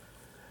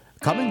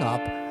Coming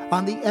up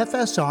on the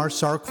FSR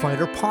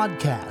SarcFighter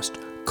podcast,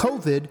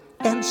 COVID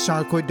and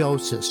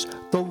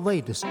sarcoidosis, the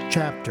latest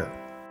chapter.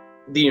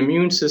 The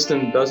immune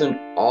system doesn't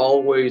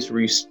always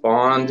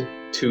respond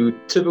to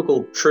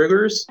typical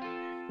triggers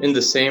in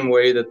the same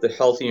way that the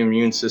healthy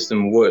immune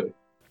system would.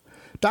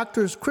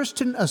 Doctors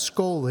Kristen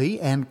Ascoli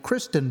and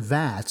Kristen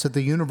Vatz at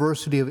the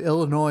University of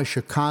Illinois,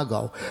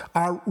 Chicago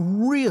are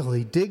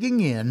really digging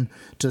in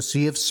to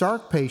see if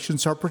Sarc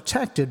patients are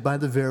protected by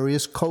the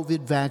various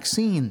COVID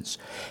vaccines.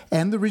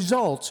 And the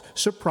results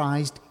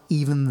surprised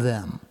even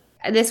them.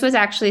 This was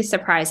actually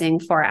surprising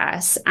for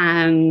us.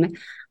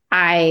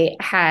 I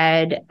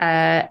had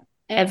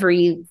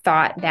every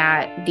thought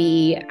that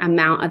the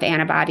amount of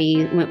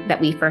antibody that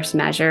we first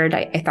measured,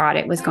 I thought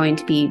it was going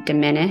to be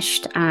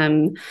diminished.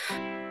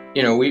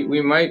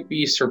 We might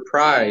be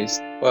surprised,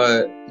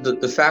 but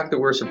the fact that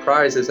we're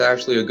surprised is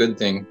actually a good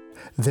thing.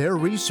 Their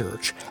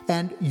research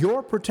and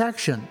your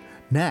protection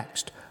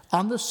next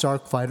on the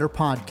SarcFighter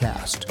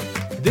podcast.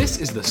 This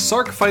is the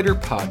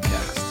SarcFighter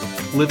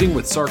podcast, living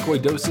with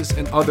sarcoidosis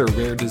and other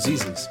rare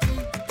diseases.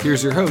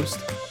 Here's your host,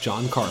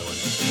 John Carlin.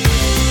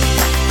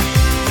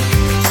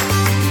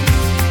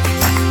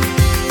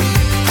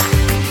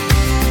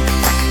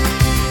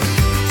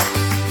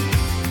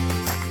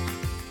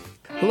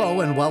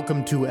 Hello and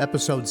welcome to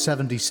episode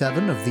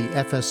 77 of the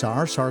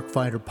FSR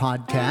SarcFighter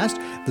podcast.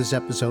 This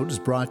episode is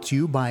brought to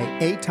you by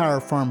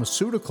aTyr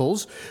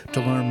Pharmaceuticals. To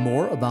learn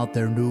more about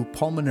their new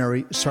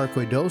pulmonary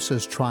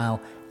sarcoidosis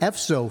trial,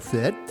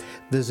 EFZO-FIT,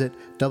 visit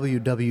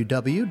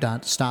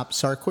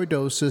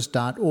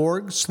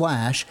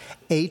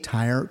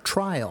www.stopsarcoidosis.org/aTyr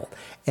trial,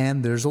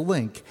 and there's a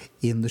link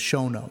in the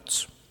show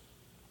notes.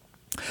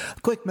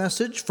 Quick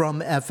message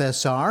from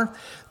FSR.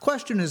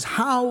 Question is,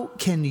 how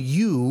can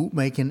you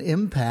make an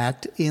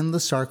impact in the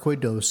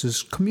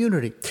sarcoidosis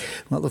community?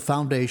 Well, the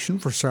Foundation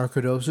for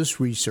Sarcoidosis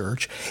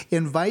Research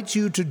invites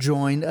you to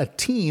join a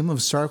team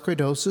of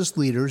sarcoidosis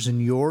leaders in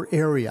your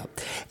area.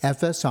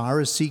 FSR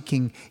is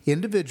seeking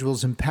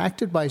individuals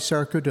impacted by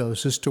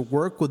sarcoidosis to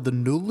work with the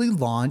newly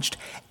launched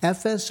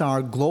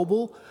FSR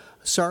Global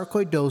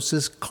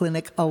Sarcoidosis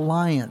Clinic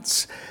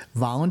Alliance.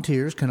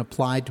 Volunteers can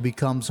apply to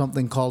become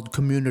something called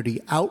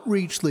community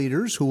outreach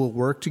leaders who will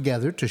work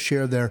together to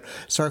share their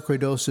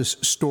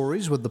sarcoidosis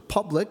stories with the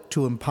public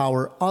to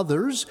empower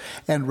others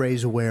and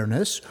raise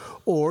awareness.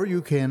 Or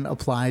you can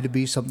apply to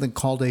be something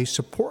called a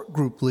support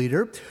group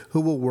leader who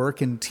will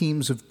work in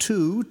teams of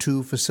two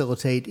to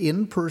facilitate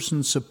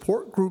in-person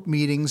support group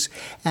meetings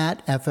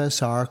at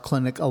FSR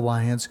Clinic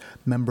Alliance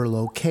member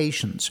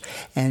locations.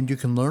 And you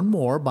can learn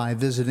more by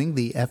visiting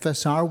the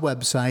FSR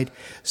website,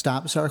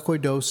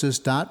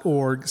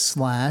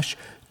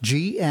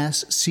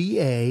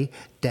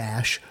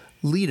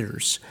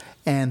 stopsarcoidosis.org/GSCA-leaders.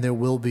 And there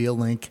will be a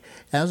link,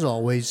 as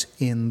always,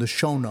 in the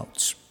show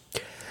notes.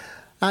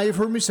 Now, you've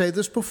heard me say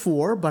this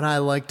before, but I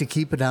like to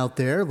keep it out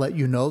there, let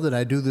you know that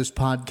I do this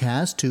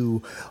podcast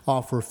to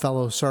offer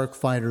fellow Sarc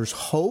fighters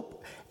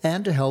hope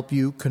and to help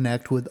you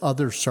connect with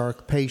other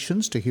Sarc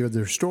patients, to hear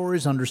their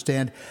stories,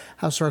 understand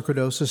how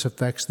sarcoidosis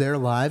affects their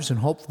lives, and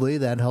hopefully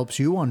that helps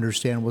you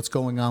understand what's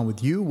going on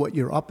with you, what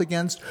you're up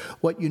against,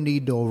 what you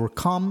need to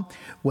overcome,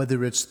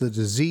 whether it's the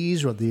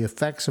disease or the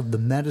effects of the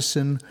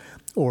medicine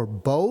or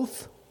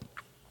both.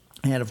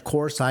 And of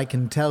course, I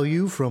can tell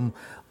you from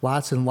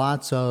lots and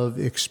lots of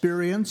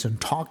experience and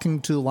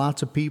talking to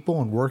lots of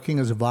people and working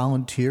as a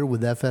volunteer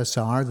with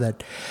FSR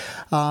that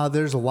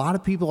there's a lot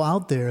of people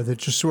out there that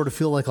just sort of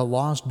feel like a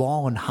lost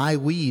ball in high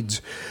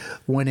weeds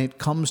when it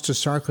comes to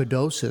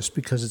sarcoidosis,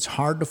 because it's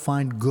hard to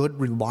find good,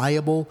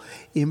 reliable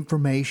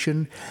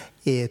information.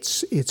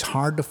 It's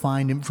hard to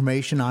find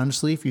information,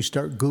 honestly, if you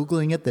start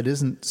Googling it, that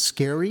isn't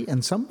scary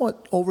and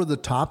somewhat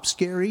over-the-top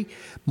scary,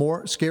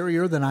 more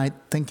scarier than I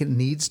think it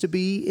needs to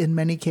be in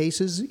many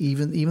cases,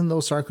 even though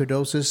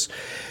sarcoidosis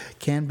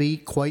can be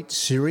quite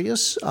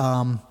serious.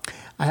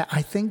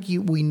 I think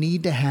we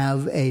need to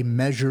have a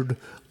measured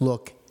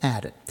look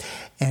at it.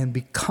 And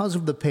because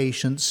of the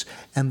patients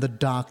and the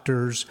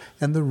doctors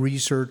and the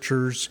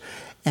researchers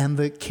and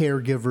the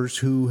caregivers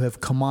who have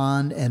come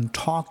on and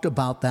talked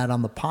about that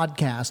on the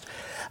podcast,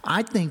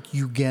 I think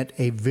you get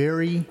a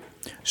very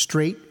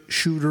straight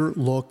shooter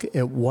look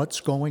at what's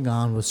going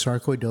on with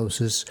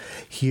sarcoidosis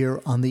here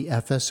on the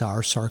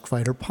FSR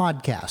SarcFighter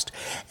podcast.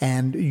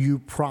 And you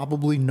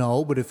probably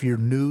know, but if you're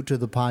new to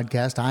the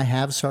podcast, I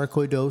have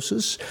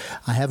sarcoidosis.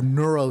 I have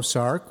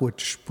neurosarc,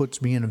 which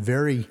puts me in a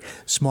very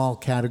small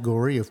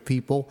category of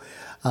people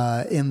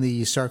in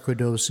the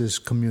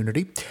sarcoidosis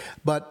community.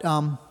 But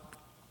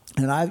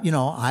and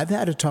I've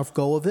had a tough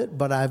go of it,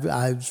 but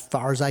as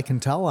far as I can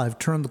tell, I've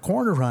turned the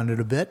corner on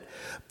it a bit.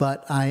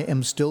 But I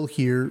am still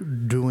here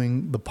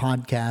doing the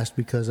podcast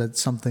because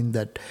it's something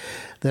that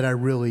I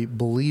really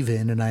believe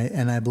in, and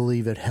I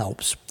believe it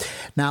helps.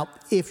 Now,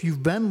 if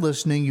you've been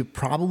listening, you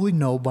probably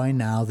know by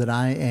now that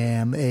I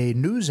am a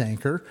news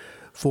anchor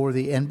for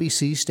the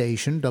NBC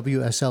station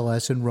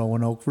WSLS in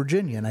Roanoke,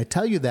 Virginia. And I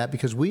tell you that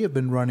because we have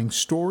been running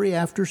story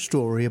after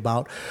story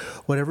about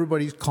what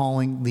everybody's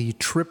calling the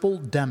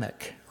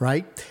triple-demic,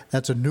 right?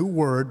 That's a new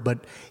word,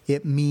 but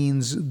it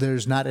means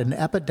there's not an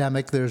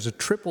epidemic, there's a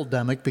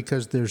triple-demic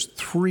because there's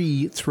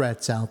 3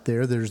 threats out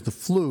there. There's the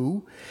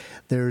flu,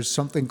 there's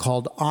something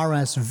called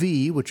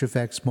RSV, which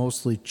affects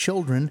mostly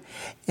children,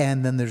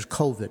 and then there's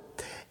COVID.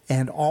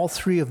 And all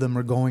 3 of them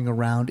are going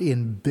around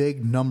in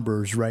big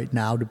numbers right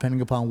now, depending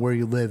upon where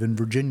you live. In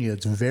Virginia,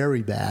 it's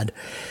very bad.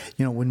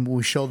 You know, when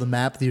we show the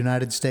map of the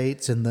United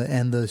States and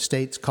the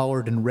states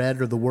colored in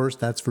red are the worst,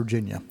 that's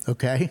Virginia,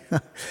 okay?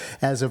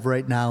 As of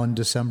right now in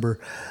December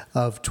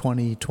of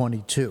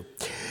 2022.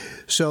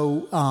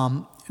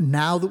 So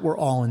now that we're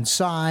all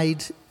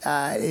inside,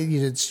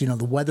 it's,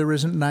 the weather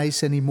isn't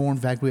nice anymore. In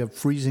fact, we have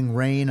freezing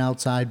rain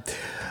outside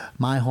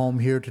my home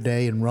here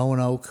today in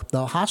Roanoke.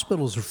 The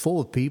hospitals are full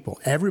of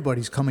people.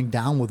 Everybody's coming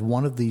down with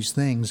one of these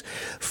things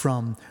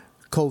from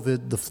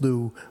COVID, the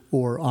flu,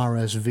 or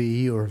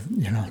RSV, or,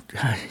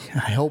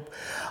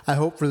 I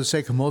hope for the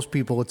sake of most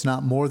people it's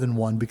not more than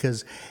one,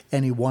 because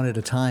any one at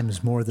a time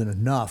is more than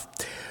enough.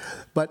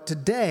 But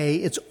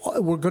today,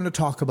 we're going to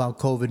talk about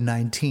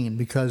COVID-19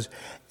 because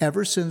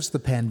ever since the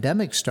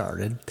pandemic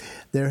started,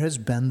 there has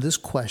been this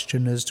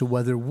question as to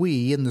whether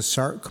we in the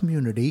SARC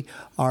community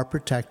are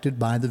protected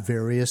by the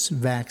various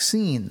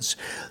vaccines,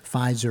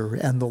 Pfizer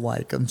and the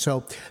like. And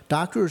so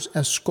Doctors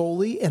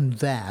Ascoli and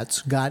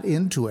Vatz got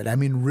into it,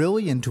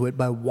 really into it,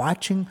 by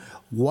watching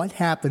what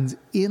happens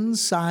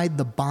inside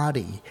the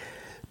body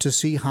to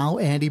see how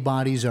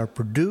antibodies are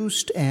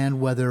produced and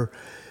whether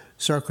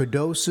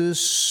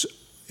sarcoidosis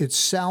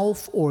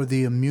itself or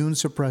the immune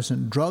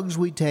suppressant drugs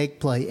we take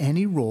play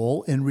any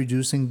role in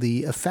reducing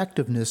the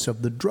effectiveness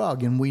of the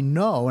drug. And we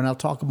know, and I'll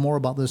talk more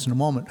about this in a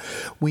moment,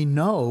 we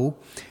know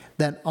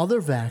that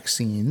other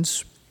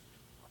vaccines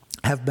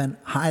have been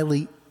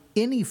highly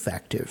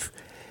ineffective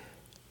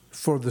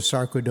for the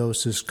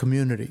sarcoidosis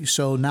community.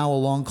 So now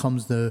along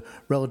comes the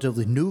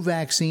relatively new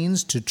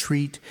vaccines to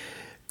treat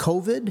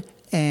COVID,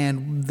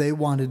 and they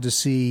wanted to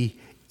see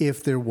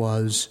if there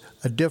was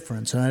a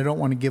difference. And I don't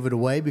want to give it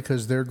away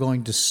because they're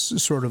going to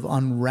sort of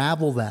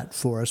unravel that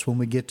for us when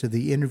we get to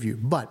the interview.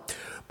 But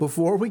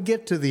before we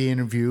get to the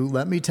interview,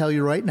 let me tell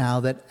you right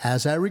now that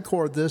as I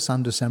record this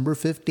on December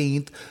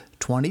 15th,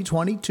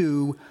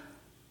 2022,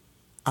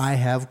 I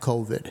have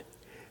COVID.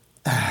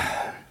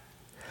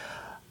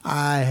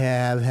 I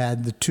have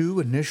had the 2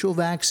 initial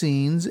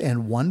vaccines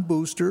and 1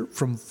 booster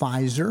from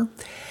Pfizer,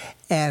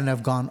 and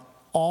I've gone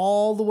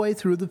all the way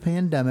through the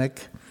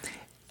pandemic,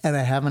 and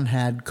I haven't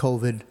had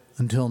COVID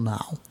until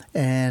now.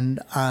 And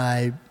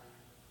I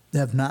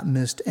have not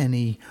missed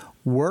any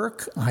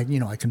work. I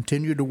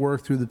continued to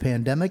work through the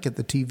pandemic at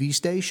the TV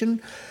station.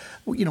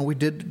 We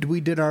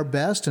did our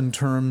best in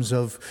terms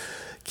of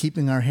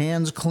keeping our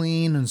hands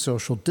clean and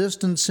social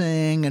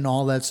distancing and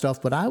all that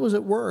stuff. But I was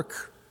at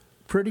work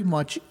pretty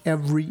much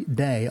every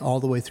day all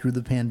the way through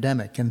the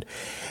pandemic. And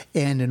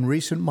in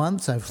recent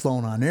months, I've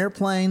flown on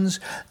airplanes.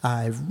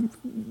 I've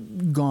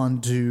gone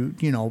to,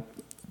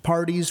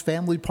 parties,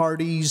 family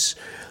parties,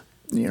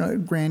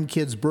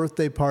 grandkids'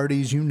 birthday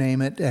parties, you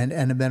name it, and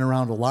have been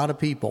around a lot of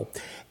people.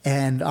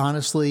 And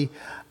honestly,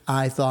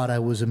 I thought I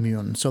was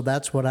immune. So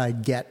that's what I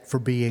get for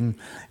being,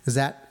 is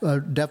that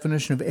a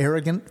definition of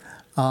arrogant?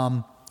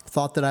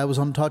 Thought that I was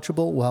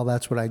untouchable? Well,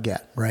 that's what I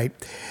get, right?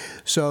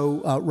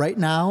 So right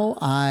now,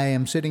 I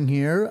am sitting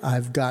here.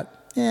 I've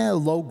got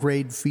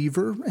low-grade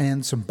fever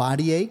and some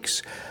body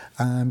aches.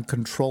 I'm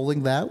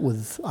controlling that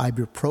with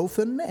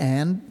ibuprofen,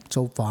 and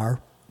so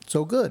far,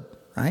 so good,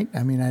 right?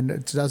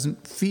 It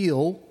doesn't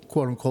feel,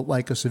 quote unquote,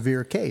 like a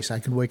severe case. I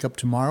could wake up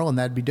tomorrow and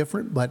that'd be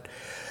different, but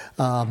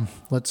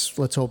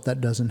let's hope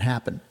that doesn't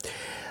happen.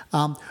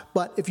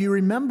 But if you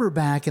remember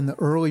back in the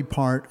early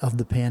part of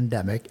the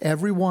pandemic,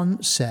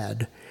 everyone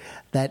said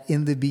that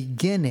in the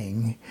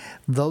beginning,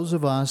 those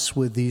of us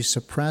with these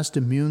suppressed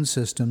immune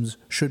systems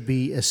should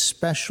be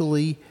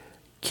especially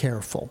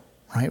careful,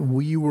 right?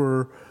 We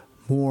were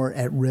more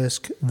at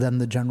risk than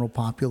the general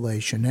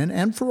population.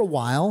 And for a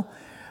while,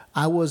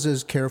 I was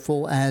as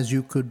careful as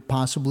you could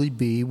possibly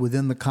be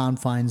within the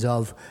confines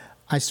of,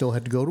 I still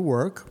had to go to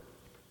work,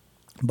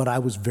 but I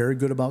was very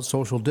good about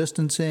social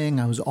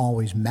distancing. I was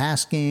always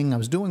masking. I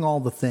was doing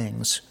all the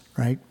things,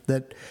 right,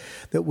 that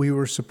we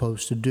were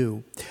supposed to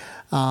do.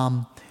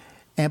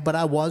 But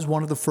I was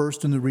one of the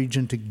first in the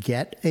region to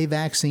get a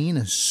vaccine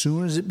as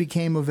soon as it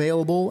became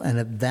available. And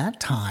at that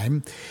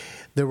time,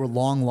 there were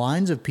long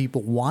lines of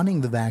people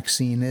wanting the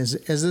vaccine. As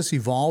this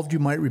evolved, you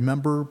might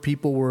remember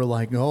people were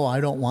like, oh,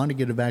 I don't want to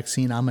get a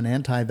vaccine. I'm an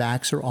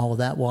anti-vaxxer, all of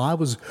that. Well, I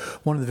was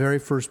one of the very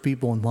first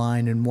people in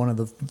line and one of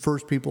the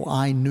first people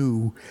I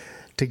knew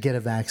to get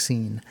a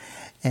vaccine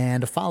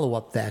and a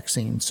follow-up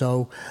vaccine.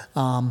 So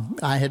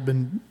I had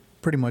been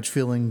pretty much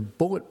feeling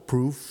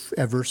bulletproof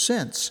ever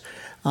since.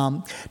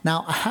 Now,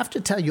 I have to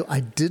tell you, I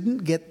didn't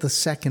get the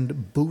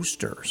second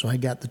booster. So I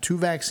got the 2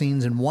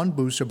 vaccines and 1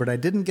 booster, but I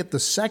didn't get the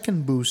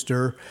second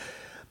booster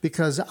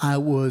because I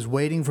was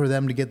waiting for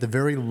them to get the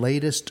very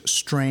latest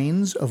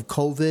strains of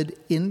COVID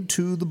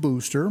into the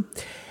booster.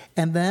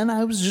 And then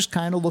I was just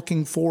kind of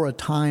looking for a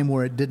time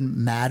where it didn't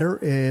matter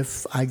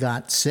if I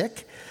got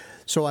sick,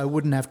 so I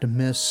wouldn't have to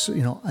miss,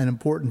 an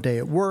important day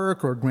at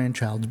work or a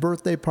grandchild's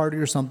birthday party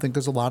or something,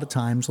 because a lot of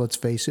times, let's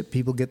face it,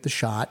 people get the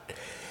shot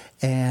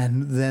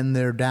and then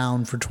they're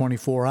down for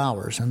 24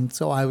 hours. And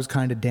so I was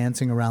kind of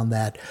dancing around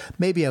that.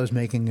 Maybe I was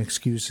making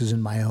excuses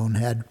in my own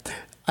head.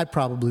 I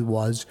probably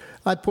was.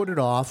 I put it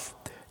off,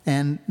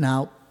 and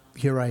now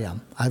here I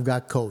am. I've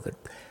got COVID.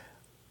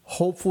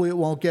 Hopefully it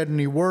won't get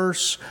any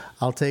worse.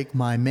 I'll take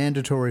my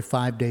mandatory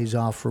 5 days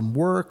off from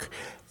work,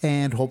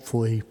 and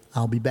hopefully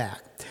I'll be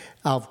back.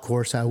 Of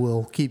course, I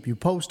will keep you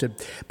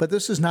posted. But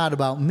this is not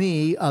about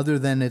me, other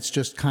than it's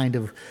just kind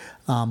of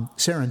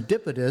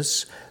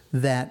serendipitous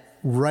that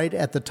right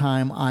at the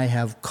time I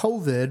have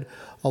COVID,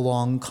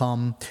 along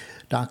come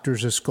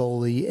Drs.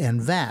 Ascoli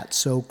and Vatz.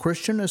 So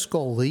Christian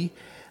Ascoli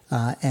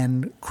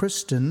and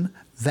Kristen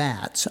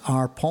Vatz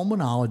are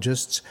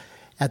pulmonologists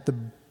at the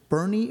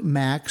Bernie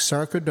Mac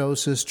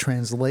Sarcoidosis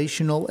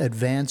Translational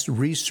Advanced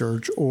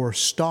Research, or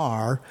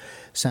STAR,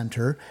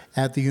 Center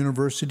at the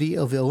University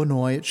of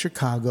Illinois at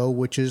Chicago,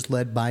 which is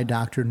led by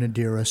Dr.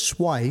 Nadira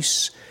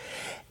Swice.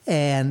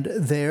 And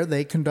there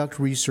they conduct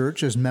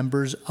research as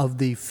members of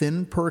the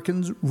Finn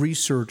Perkins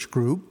Research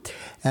Group,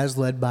 as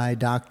led by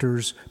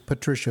Doctors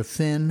Patricia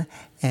Finn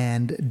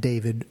and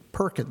David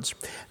Perkins.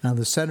 Now,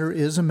 the center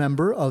is a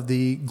member of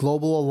the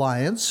Global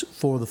Alliance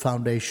for the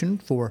Foundation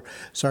for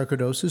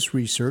Sarcoidosis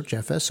Research,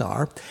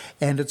 FSR,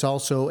 and it's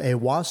also a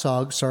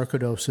Wausau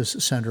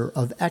Sarcoidosis Center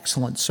of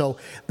Excellence. So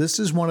this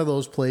is one of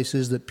those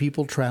places that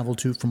people travel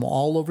to from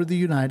all over the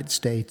United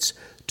States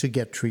to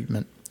get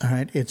treatment. All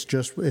right, it's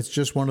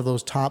just one of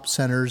those top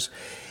centers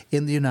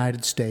in the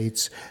United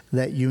States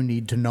that you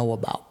need to know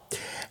about.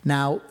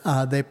 Now,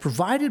 they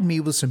provided me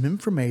with some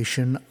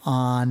information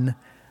on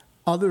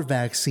other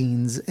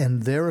vaccines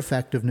and their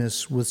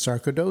effectiveness with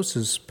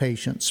sarcoidosis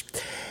patients.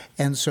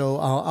 And so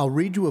I'll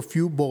read you a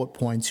few bullet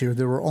points here.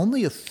 There were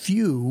only a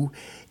few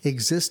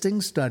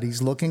existing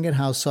studies looking at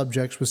how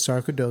subjects with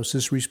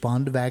sarcoidosis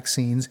respond to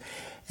vaccines,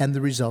 and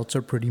the results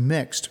are pretty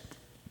mixed.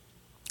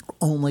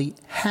 Only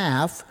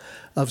half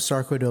of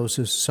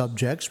sarcoidosis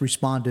subjects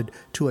responded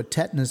to a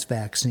tetanus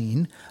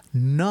vaccine.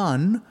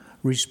 None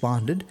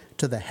responded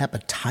to the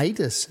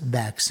hepatitis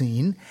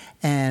vaccine,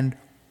 and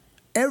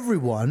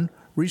everyone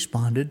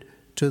responded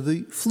to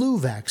the flu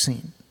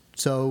vaccine.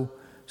 So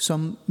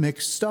some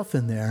mixed stuff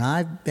in there. And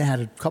I've had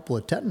a couple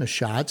of tetanus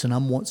shots, and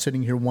I'm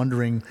sitting here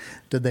wondering,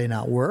 did they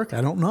not work?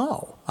 I don't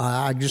know.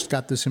 I just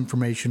got this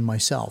information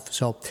myself.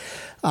 So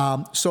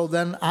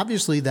then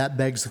obviously that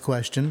begs the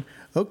question,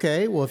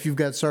 okay, well, if you've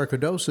got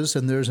sarcoidosis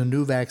and there's a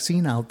new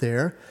vaccine out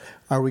there,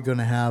 are we going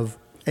to have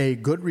a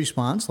good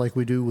response like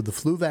we do with the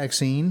flu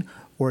vaccine,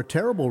 or a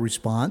terrible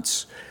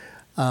response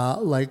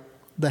like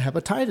the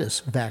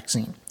hepatitis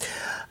vaccine?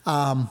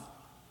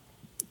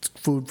 It's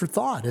food for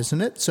thought,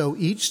 isn't it? So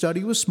each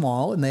study was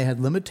small and they had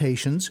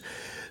limitations.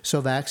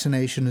 So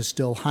vaccination is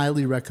still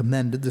highly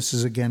recommended. This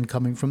is again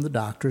coming from the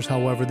doctors.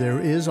 However, there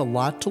is a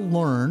lot to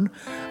learn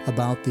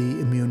about the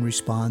immune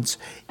response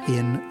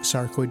in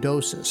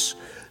sarcoidosis.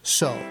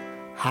 So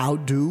how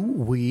do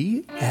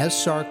we, as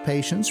SARC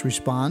patients,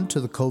 respond to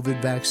the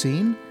COVID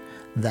vaccine?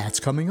 That's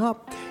coming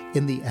up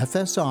in the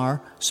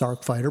FSR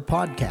SARC Fighter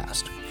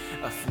podcast.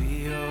 I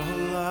feel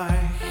like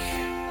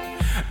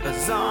a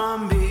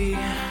zombie,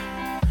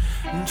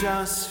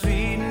 just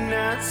feeding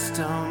and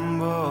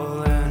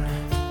stumbling.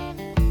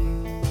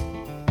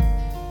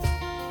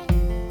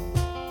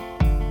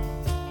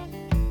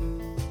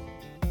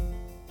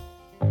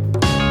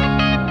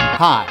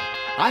 Hi,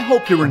 I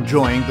hope you're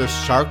enjoying the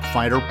SARC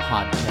Fighter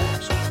podcast.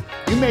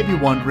 You may be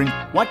wondering,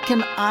 what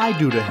can I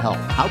do to help?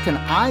 How can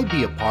I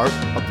be a part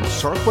of the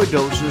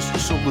sarcoidosis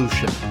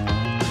solution?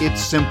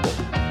 It's simple.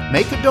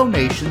 Make a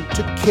donation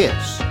to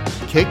KISS,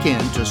 Kick In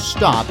to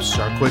Stop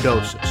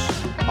Sarcoidosis.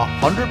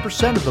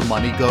 100% of the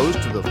money goes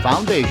to the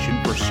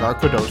Foundation for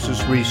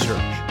Sarcoidosis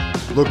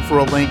Research. Look for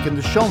a link in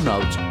the show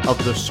notes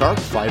of the SARC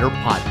Fighter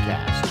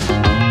podcast.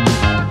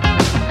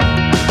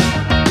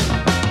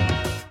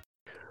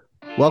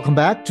 Welcome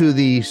back to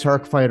the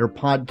SARC Fighter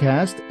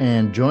podcast,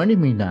 and joining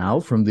me now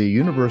from the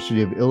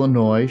University of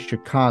Illinois,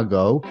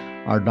 Chicago,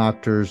 are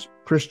Doctors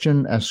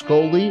Christian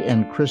Ascoli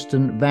and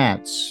Kristen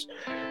Vatz.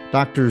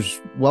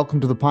 Doctors,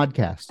 welcome to the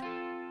podcast.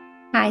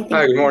 Hi.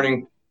 Hi, good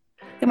morning.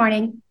 Good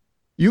morning.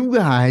 You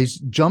guys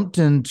jumped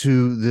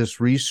into this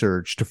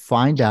research to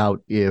find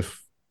out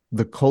if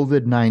the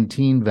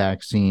COVID-19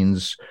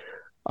 vaccines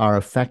are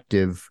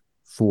effective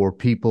for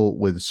people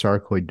with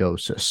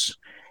sarcoidosis.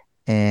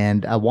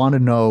 And I want to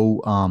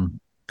know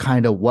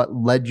kind of what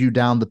led you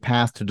down the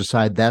path to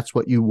decide that's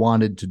what you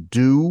wanted to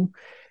do,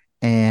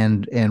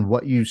 and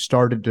what you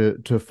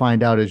started to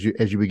find out as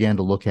you began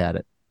to look at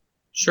it.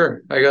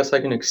 Sure. I guess I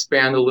can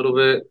expand a little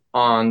bit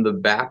on the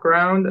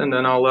background, and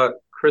then I'll let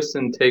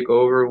Kristen take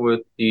over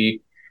with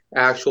the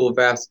actual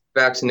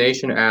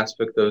vaccination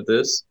aspect of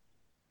this.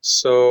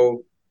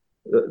 So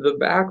The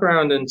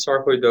background in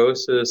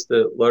sarcoidosis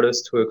that led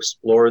us to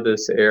explore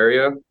this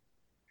area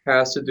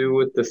has to do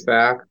with the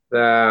fact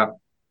that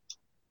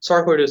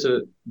sarcoid is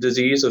a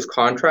disease of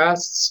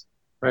contrasts,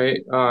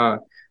 right?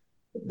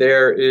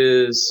 There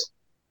is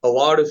a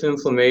lot of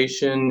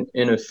inflammation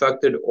in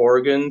affected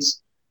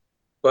organs,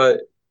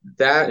 but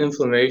that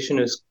inflammation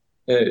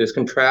is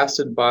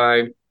contrasted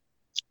by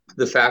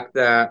the fact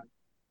that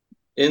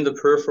in the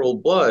peripheral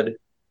blood,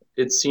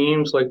 it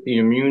seems like the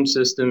immune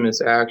system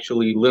is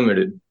actually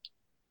limited.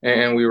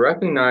 And we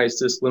recognize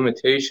this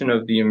limitation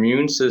of the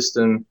immune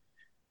system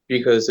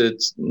because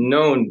it's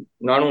known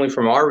not only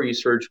from our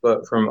research,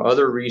 but from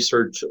other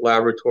research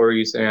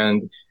laboratories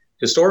and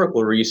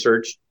historical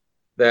research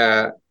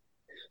that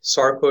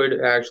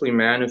sarcoid actually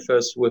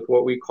manifests with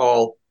what we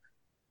call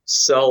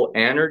cell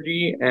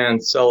anergy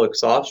and cell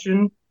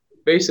exhaustion,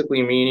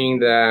 basically meaning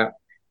that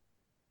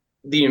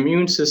the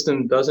immune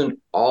system doesn't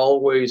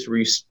always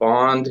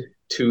respond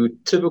to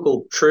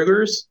typical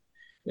triggers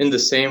in the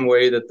same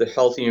way that the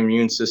healthy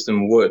immune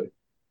system would.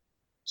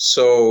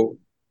 So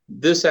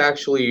this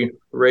actually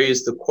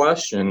raised the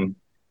question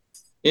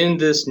in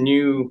this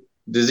new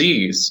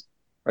disease,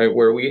 right,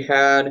 where we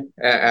had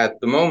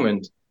at the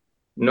moment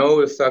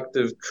no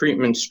effective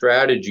treatment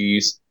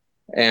strategies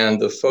and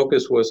the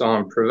focus was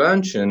on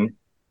prevention.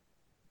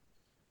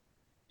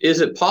 Is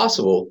it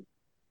possible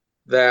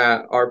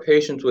that our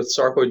patients with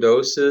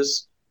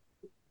sarcoidosis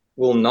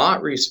will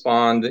not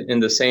respond in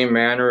the same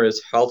manner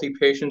as healthy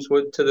patients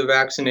would to the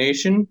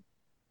vaccination?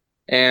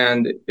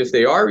 And if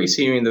they are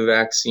receiving the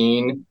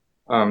vaccine,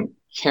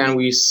 can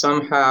we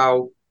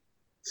somehow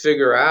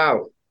figure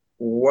out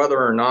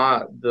whether or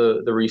not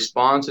the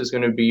response is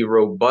going to be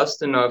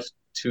robust enough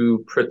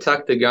to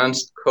protect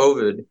against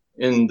COVID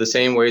in the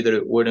same way that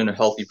it would in a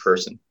healthy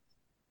person?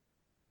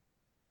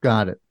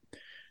 Got it.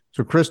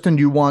 So, Kristen,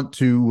 do you want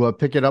to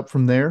pick it up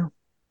from there?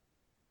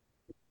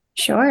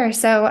 Sure.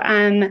 So,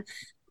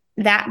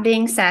 that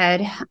being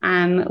said,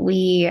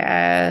 we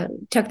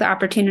took the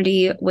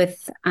opportunity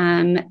with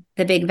the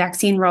big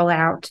vaccine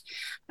rollout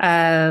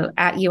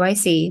at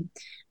UIC.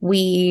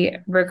 We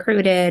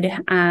recruited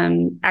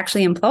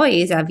actually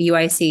employees of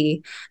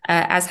UIC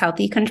as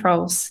healthy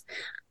controls,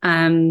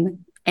 and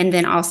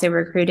then also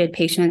recruited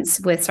patients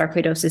with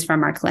sarcoidosis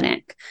from our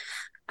clinic.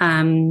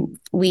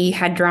 We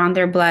had drawn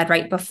their blood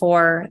right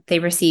before they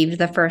received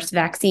the first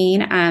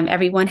vaccine.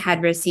 Everyone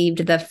had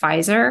received the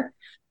Pfizer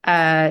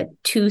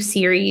 2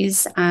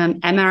 series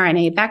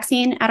mRNA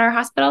vaccine at our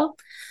hospital.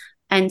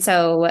 And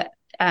so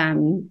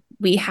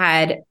we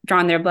had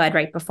drawn their blood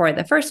right before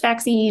the first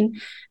vaccine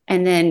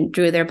and then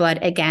drew their blood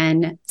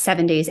again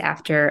 7 days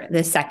after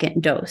the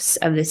second dose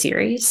of the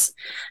series,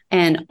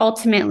 and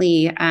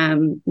ultimately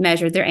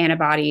measured their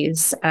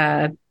antibodies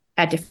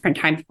at different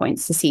time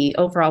points to see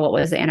overall what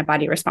was the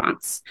antibody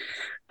response.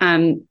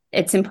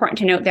 It's important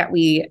to note that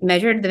we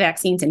measured the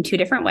vaccines in 2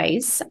 different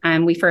ways.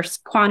 We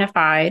first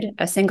quantified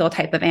a single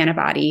type of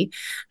antibody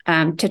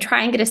to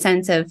try and get a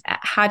sense of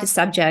how do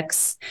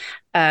subjects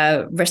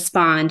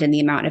respond and the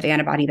amount of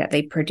antibody that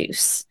they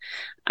produce.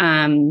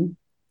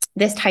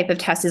 This type of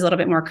test is a little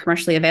bit more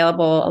commercially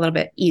available, a little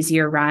bit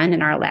easier run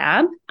in our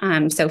lab,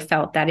 so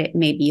felt that it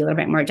may be a little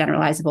bit more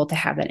generalizable to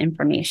have that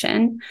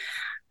information.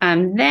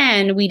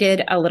 Then we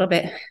did a little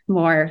bit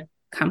more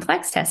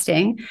complex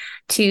testing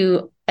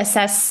to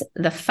assess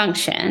the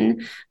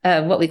function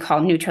of what we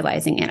call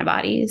neutralizing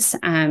antibodies.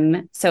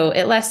 So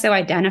it less so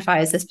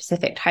identifies the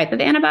specific type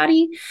of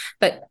antibody,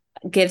 but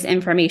gives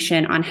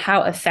information on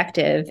how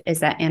effective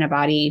is that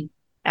antibody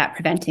at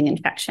preventing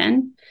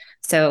infection.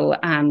 So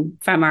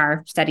from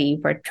our study,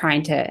 we're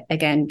trying to,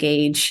 again,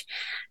 gauge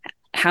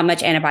how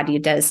much antibody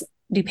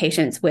do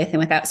patients with and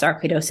without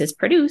sarcoidosis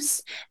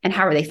produce, and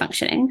how are they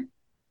functioning?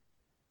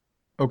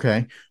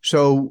 Okay.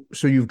 So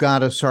you've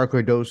got a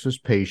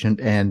sarcoidosis patient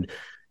and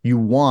you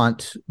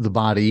want the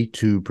body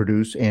to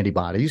produce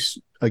antibodies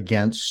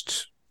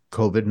against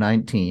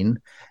COVID-19,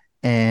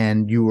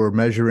 and you were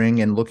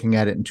measuring and looking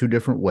at it in 2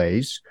 different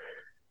ways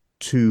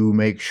to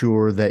make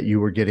sure that you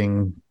were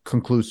getting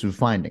conclusive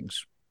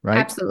findings, right?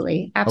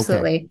 Absolutely.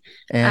 Okay.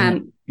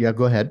 And yeah,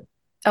 go ahead.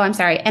 Oh, I'm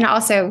sorry. And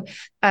also,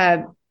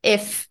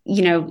 if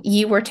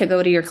you were to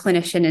go to your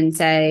clinician and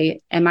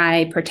say, am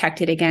I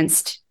protected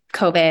against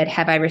COVID?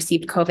 Have I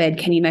received COVID?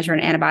 Can you measure an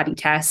antibody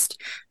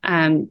test?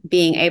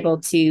 Being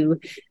able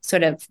to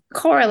sort of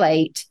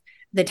correlate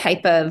the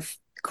type of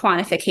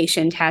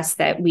quantification tests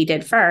that we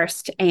did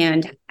first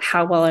and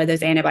how well are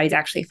those antibodies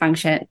actually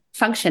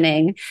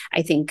functioning,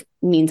 I think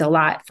means a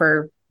lot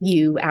for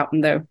you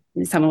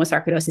someone with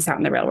sarcoidosis out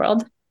in the real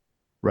world.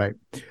 Right.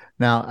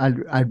 Now,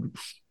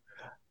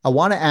 I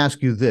want to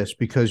ask you this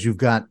because you've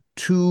got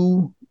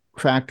 2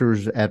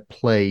 factors at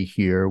play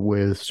here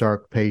with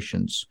SARC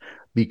patients,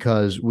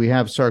 because we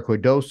have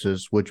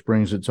sarcoidosis, which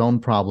brings its own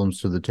problems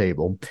to the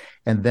table.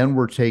 And then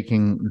we're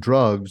taking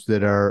drugs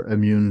that are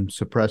immune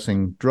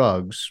suppressing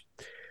drugs.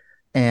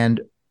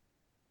 And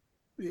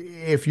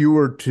if you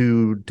were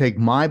to take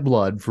my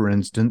blood, for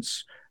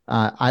instance,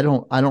 I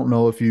don't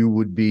know if you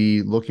would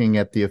be looking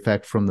at the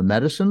effect from the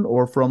medicine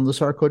or from the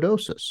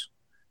sarcoidosis.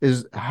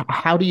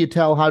 How do you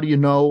tell? How do you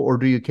know? Or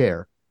do you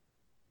care?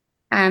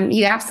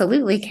 You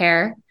absolutely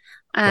care.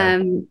 Like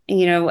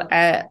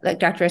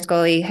Dr.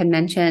 Ascoli had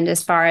mentioned,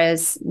 as far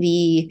as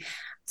the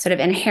sort of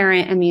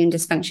inherent immune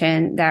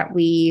dysfunction that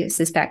we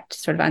suspect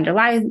sort of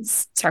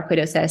underlies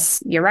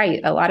sarcoidosis, you're right.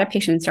 A lot of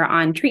patients are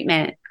on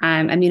treatment,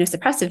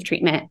 immunosuppressive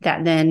treatment,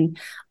 that then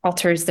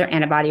alters their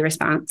antibody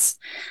response.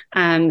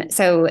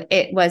 So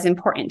it was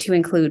important to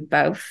include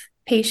both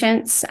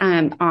patients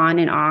on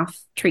and off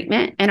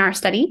treatment in our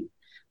study.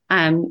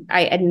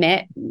 I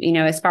admit,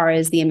 as far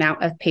as the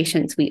amount of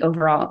patients we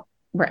overall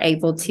were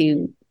able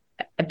to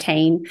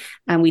obtain,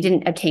 we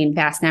didn't obtain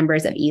vast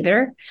numbers of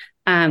either,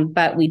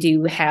 but we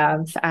do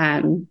have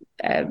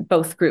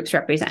both groups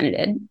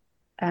represented.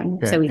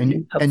 So we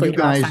can hopefully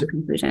draw some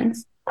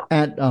conclusions.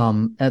 At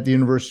the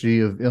University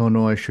of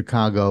Illinois,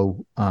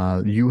 Chicago,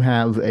 you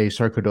have a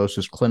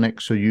sarcoidosis clinic,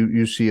 so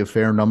you see a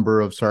fair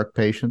number of SARC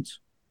patients?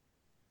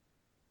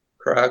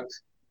 Correct.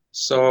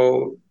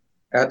 So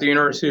at the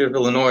University of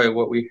Illinois,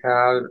 what we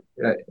have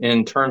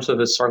in terms of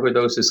a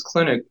sarcoidosis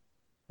clinic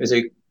is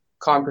a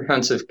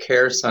comprehensive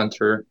care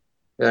center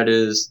that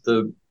is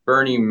the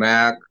Bernie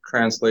Mac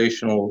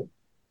Translational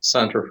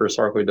Center for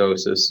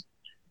Sarcoidosis.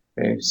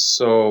 Okay,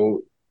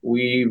 so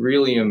we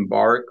really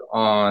embark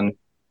on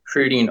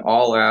treating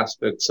all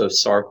aspects of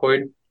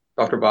sarcoid.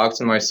 Dr.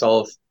 Boggs and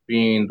myself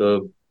being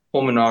the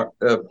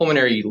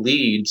pulmonary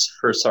leads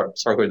for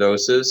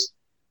sarcoidosis,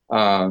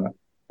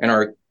 and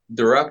our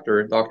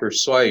director, Dr.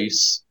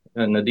 Swice,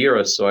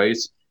 Nadira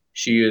Swice,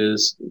 she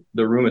is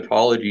the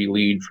rheumatology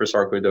lead for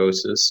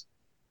sarcoidosis.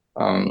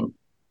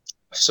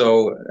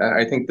 So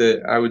I think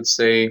that I would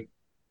say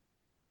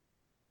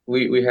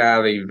we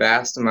have a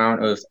vast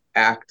amount of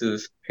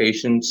active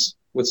patients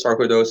with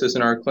sarcoidosis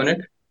in our clinic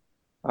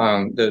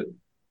that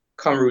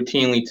come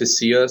routinely to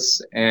see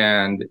us,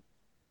 and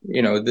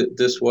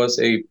this was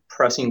a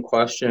pressing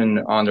question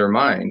on their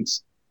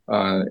minds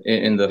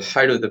in the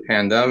height of the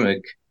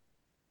pandemic.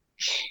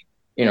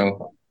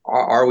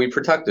 Are we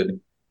protected?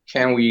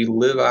 Can we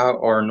live out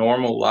our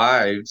normal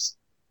lives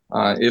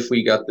if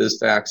we got this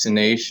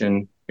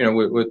vaccination?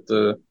 With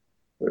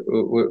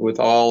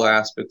all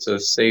aspects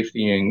of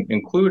safety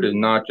included,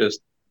 not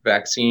just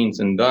vaccines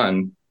and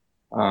done.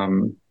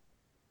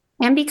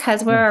 And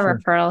because we're a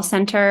referral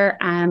center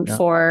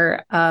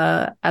for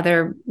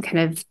other kind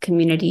of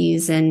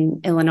communities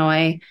in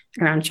Illinois,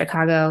 around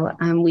Chicago,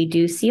 we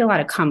do see a lot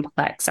of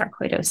complex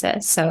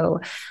sarcoidosis. So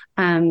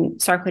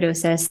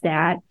sarcoidosis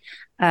that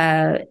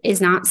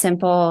is not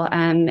simple,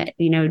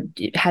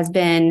 has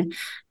been,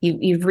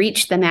 you've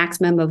reached the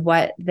maximum of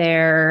what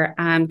their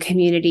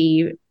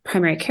community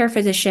primary care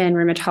physician,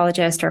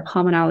 rheumatologist, or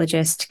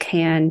pulmonologist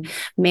can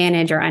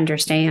manage or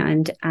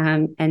understand.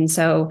 And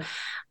so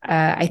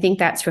I think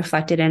that's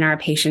reflected in our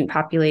patient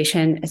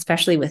population,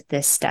 especially with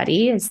this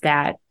study, is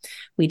that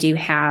we do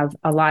have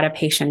a lot of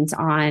patients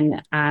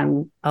on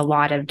a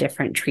lot of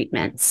different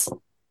treatments.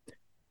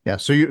 Yeah.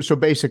 So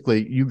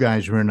basically, you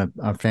guys are in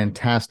a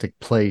fantastic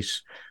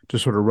place to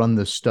sort of run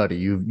this study.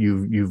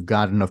 You've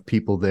got enough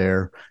people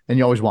there, and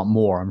you always want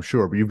more, I'm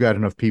sure, but you've got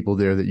enough people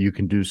there that you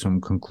can do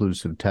some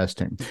conclusive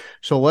testing.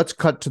 So let's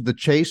cut to the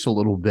chase a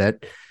little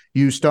bit.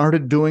 You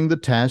started doing the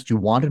test. You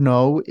want to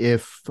know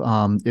if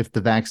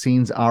the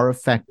vaccines are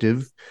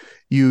effective.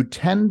 You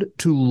tend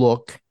to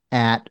look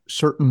at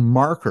certain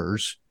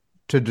markers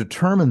to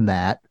determine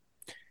that,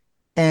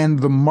 and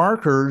the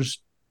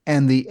markers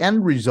and the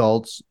end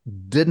results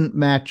didn't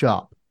match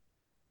up,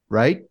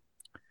 right?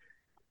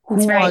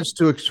 That's right.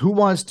 Who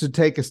wants to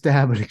take a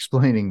stab at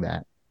explaining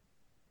that?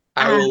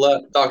 I will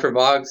let Dr.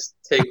 Boggs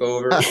take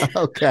over.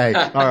 Okay.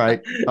 All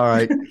right.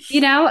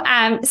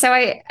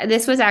 So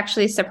this was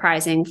actually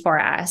surprising for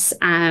us.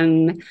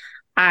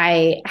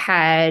 I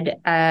had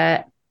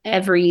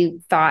every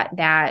thought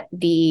that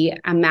the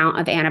amount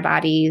of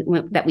antibody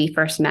that we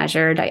first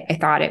measured, I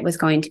thought it was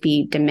going to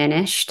be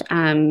diminished.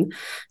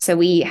 So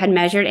we had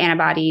measured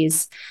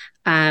antibodies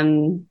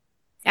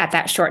at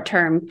that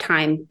short-term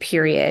time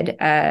period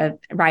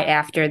right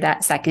after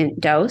that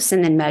second dose,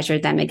 and then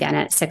measured them again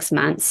at 6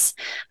 months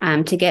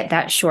to get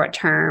that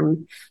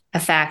short-term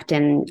effect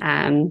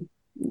and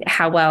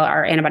how well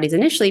our antibodies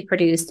initially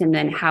produced, and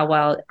then how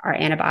well our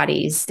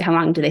antibodies, how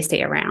long do they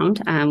stay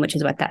around, which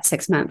is what that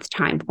 6-month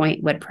time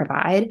point would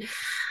provide.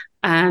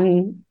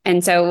 And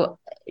so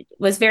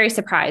was very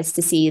surprised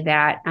to see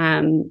that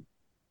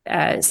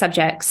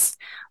subjects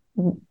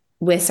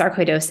with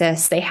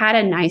sarcoidosis, they had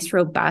a nice,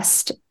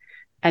 robust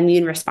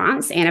immune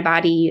response.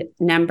 Antibody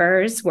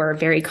numbers were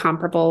very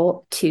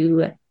comparable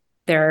to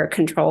their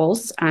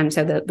controls,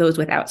 so those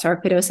without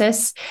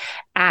sarcoidosis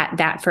at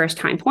that first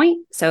time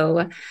point.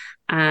 So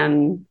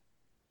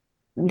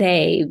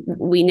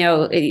we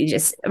know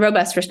just a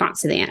robust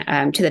response to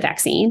the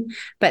vaccine,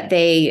 but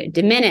they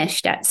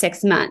diminished at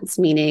 6 months,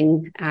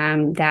 meaning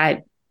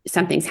that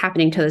something's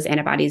happening to those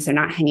antibodies; they're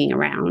not hanging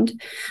around.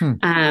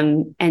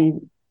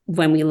 And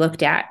when we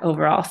looked at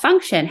overall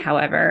function,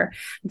 however,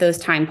 those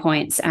time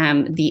points,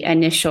 the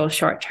initial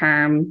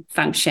short-term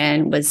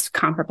function was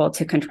comparable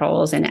to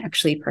controls and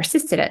actually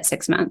persisted at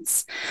 6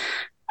 months.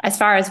 as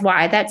far as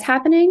why that's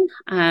happening,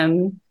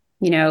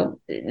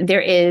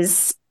 there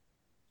is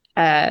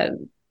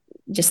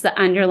just the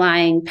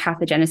underlying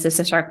pathogenesis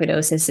of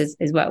sarcoidosis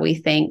is what we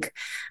think.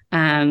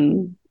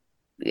 The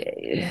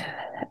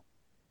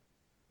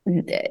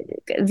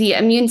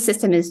immune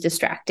system is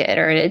distracted,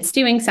 or it's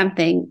doing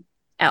something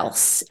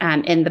else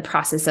in the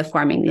process of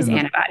forming these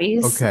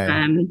antibodies. Okay.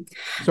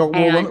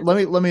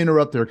 Let me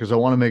interrupt there because I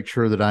want to make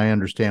sure that I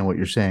understand what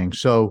you're saying.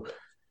 So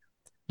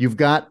you've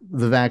got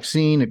the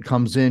vaccine, it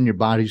comes in, your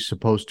body's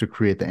supposed to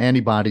create the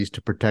antibodies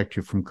to protect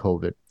you from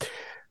COVID.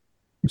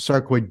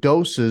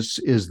 Sarcoidosis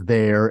is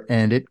there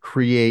and it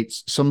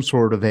creates some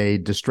sort of a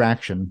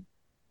distraction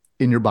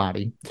in your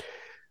body.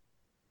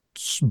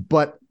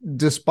 But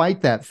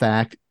despite that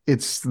fact,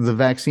 the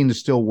vaccine is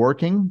still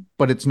working,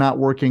 but it's not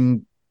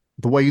working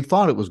the way you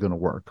thought it was going to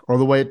work or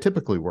the way it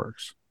typically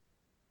works.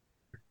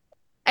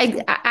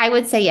 I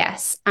would say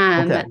yes.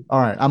 Okay. All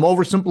right. I'm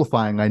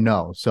oversimplifying, I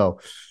know. So,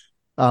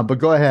 but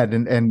go ahead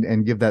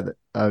and give that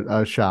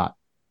a shot.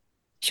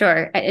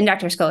 Sure. And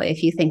Dr. Scully,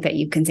 if you think that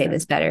you can say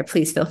this better,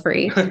 please feel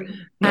free.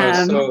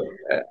 I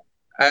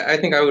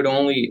think I would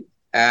only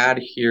add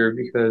here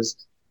because,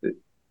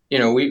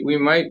 we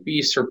might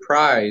be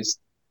surprised,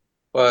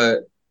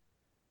 but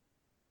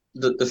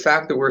the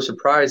fact that we're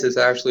surprised is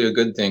actually a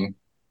good thing.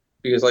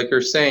 Because like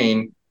you're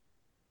saying,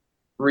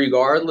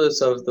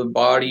 regardless of the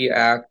body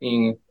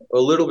acting a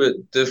little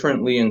bit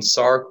differently in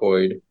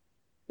sarcoid,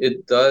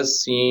 it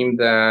does seem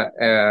that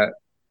at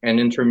an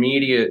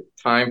intermediate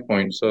time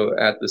point, so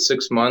at the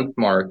 6-month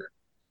mark,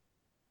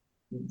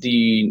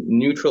 the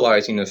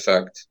neutralizing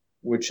effect,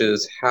 which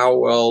is how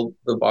well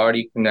the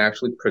body can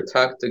actually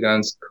protect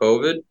against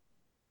COVID,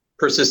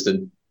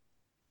 persisted.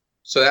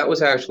 So that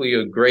was actually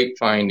a great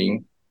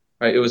finding.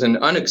 Right? It was an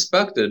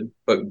unexpected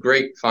but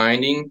great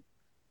finding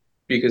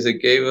because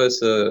it gave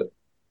us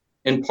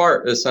in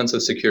part a sense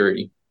of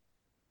security.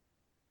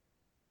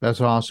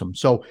 That's awesome.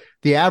 So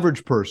the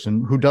average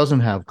person who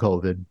doesn't have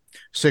COVID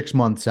 6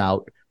 months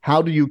out,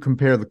 how do you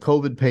compare the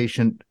COVID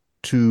patient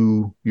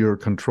to your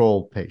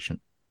control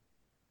patient?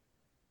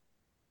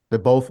 They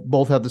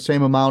both have the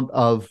same amount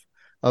of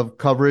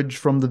coverage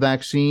from the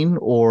vaccine,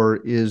 or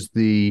is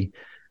the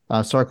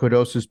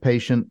sarcoidosis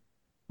patient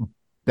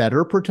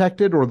better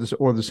protected or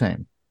the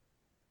same?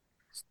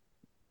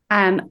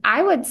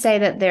 I would say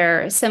that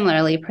they're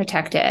similarly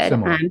protected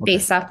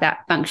based off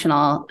that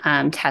functional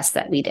test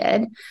that we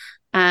did.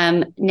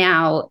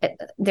 Now,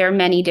 there are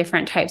many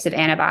different types of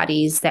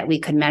antibodies that we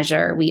could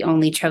measure. We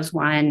only chose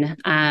one.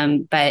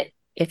 But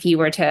if you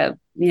were to,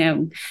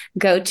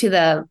 go to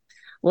the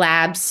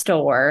lab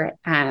store,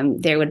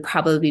 there would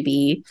probably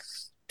be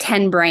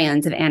 10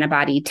 brands of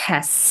antibody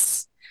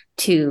tests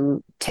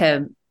to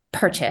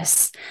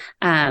purchase.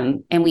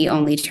 And we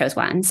only chose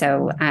one.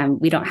 So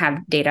we don't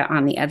have data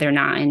on the other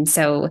 9.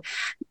 So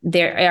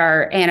there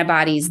are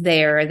antibodies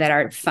there that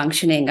are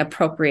functioning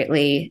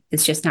appropriately.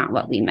 It's just not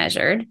what we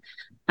measured.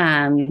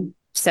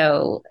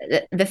 So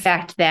the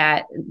fact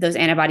that those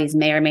antibodies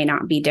may or may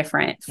not be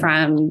different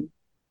from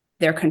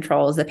their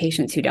controls, the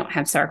patients who don't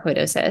have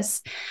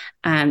sarcoidosis,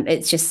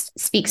 it just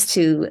speaks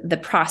to the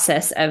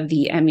process of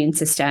the immune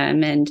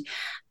system. And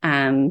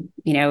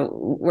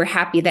we're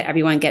happy that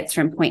everyone gets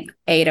from point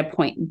A to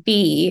point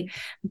B,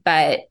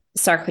 but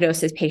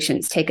sarcoidosis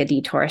patients take a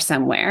detour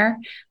somewhere,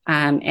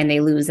 and they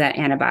lose that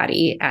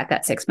antibody at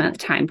that 6-month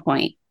time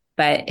point.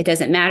 But it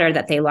doesn't matter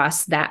that they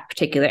lost that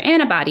particular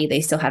antibody.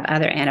 They still have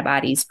other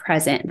antibodies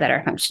present that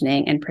are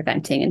functioning and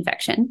preventing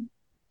infection.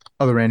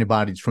 Other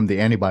antibodies from the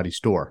antibody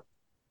store.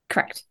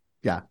 Correct.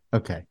 Yeah.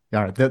 Okay.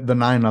 All right. The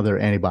 9 other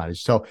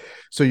antibodies. So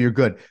you're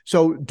good.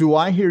 So do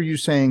I hear you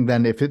saying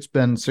then if it's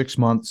been 6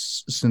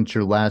 months since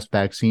your last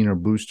vaccine or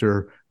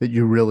booster that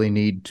you really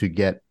need to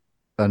get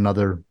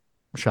another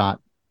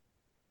shot?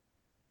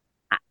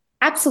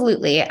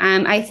 Absolutely.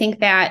 I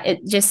think that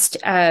it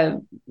just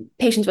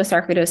patients with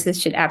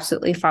sarcoidosis should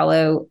absolutely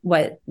follow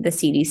what the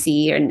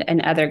CDC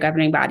and other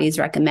governing bodies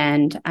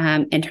recommend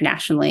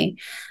internationally.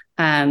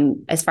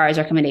 As far as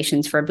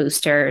recommendations for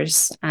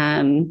boosters,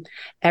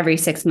 every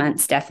 6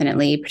 months,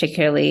 definitely,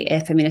 particularly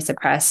if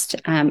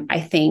immunosuppressed. I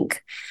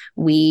think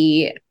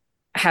we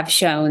have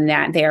shown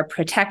that they are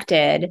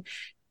protected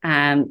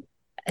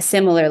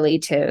similarly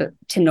to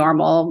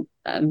normal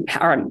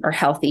or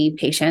healthy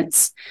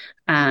patients.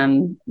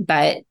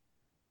 But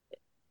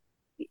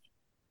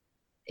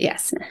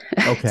yes.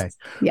 Okay.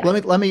 Yeah.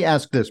 Let me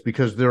ask this,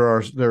 because there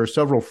are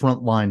several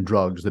frontline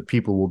drugs that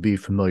people will be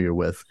familiar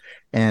with.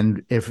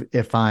 And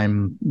if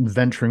I'm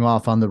venturing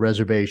off on the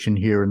reservation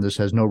here and this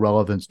has no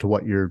relevance to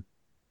what you're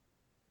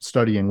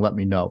studying, let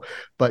me know.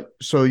 But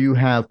so you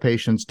have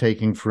patients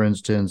taking, for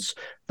instance,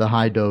 the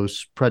high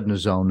dose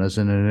prednisone as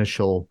an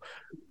initial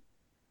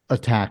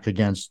attack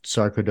against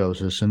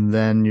sarcoidosis, and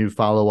then you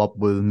follow up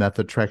with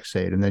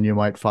methotrexate, and then you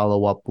might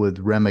follow up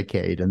with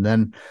Remicade, and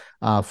then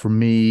for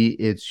me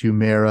it's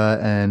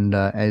Humira and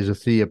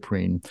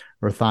azathioprine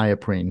or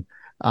thiopurine.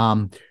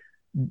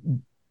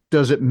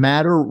 Does it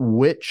matter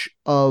which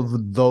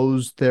of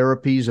those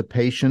therapies a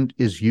patient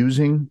is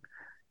using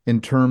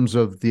in terms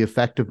of the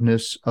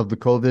effectiveness of the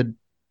COVID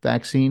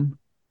vaccine,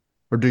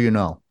 or do you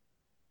know?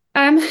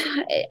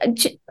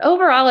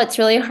 Overall, it's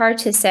really hard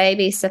to say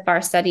based off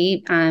our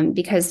study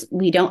because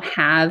we don't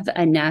have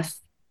enough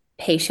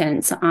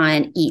patients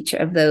on each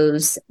of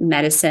those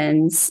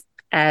medicines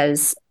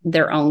as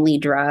their only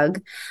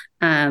drug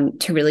to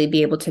really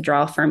be able to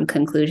draw firm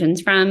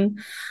conclusions from.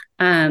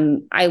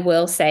 I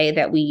will say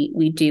that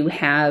we do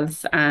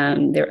have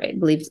there, I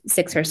believe,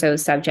 6 or so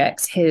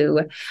subjects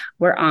who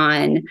were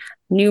on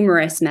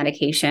numerous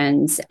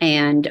medications,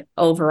 and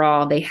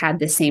overall they had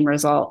the same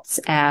results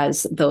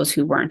as those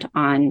who weren't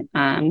on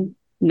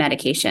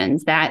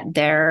medications, that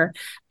their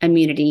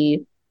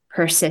immunity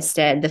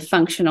persisted. The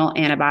functional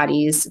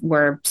antibodies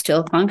were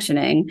still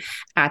functioning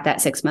at that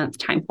 6-month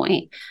time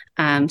point.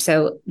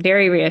 So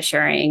very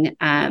reassuring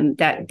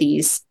that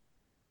these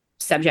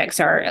subjects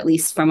are, at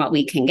least from what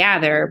we can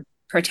gather,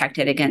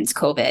 protected against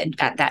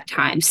COVID at that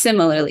time,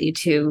 similarly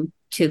to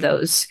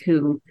those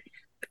who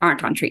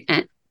aren't on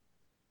treatment.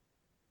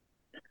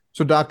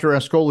 So, Dr.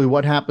 Ascoli,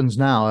 what happens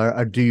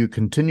now? Do you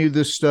continue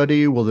this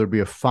study? Will there be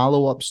a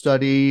follow-up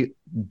study?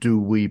 Do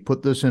we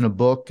put this in a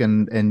book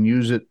and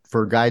use it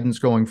for guidance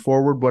going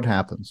forward? What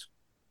happens?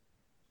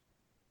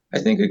 I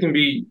think it can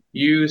be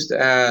used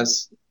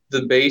as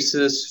the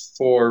basis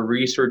for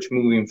research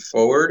moving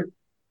forward.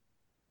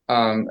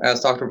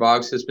 As Dr.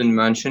 Boggs has been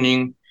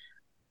mentioning,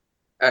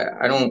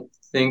 I don't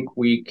think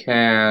we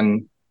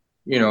can,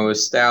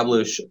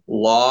 establish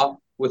law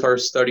with our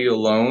study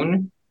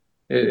alone.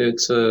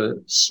 It's a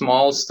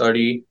small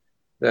study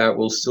that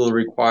will still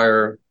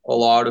require a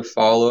lot of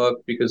follow-up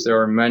because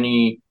there are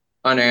many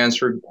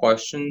unanswered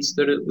questions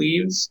that it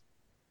leaves.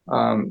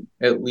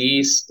 At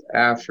least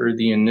after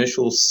the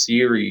initial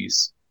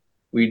series,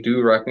 we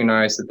do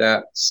recognize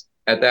that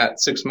at that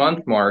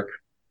 6-month mark,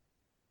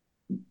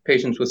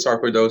 patients with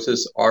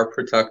sarcoidosis are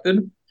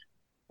protected.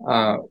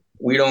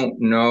 We don't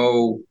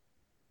know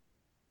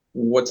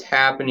what's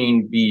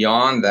happening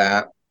beyond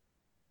that.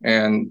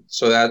 And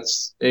so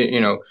that's,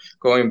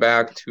 going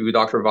back to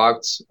Dr.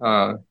 Vogt's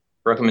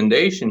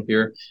recommendation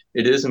here,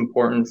 it is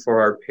important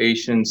for our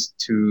patients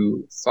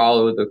to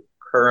follow the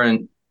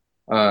current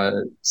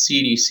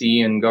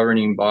CDC and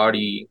governing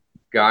body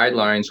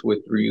guidelines with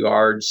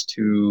regards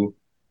to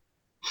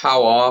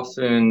how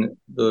often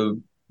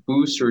the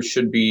booster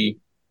should be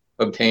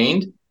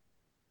obtained.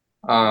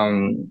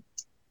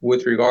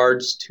 With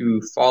regards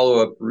to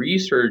follow-up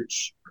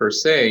research per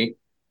se,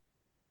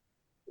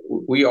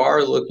 we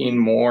are looking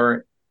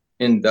more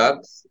in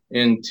depth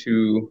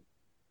into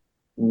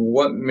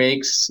what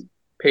makes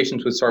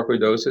patients with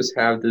sarcoidosis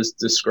have this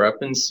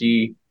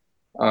discrepancy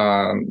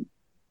in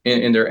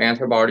their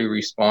antibody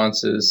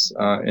responses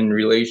in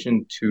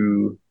relation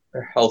to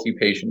healthy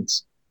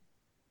patients,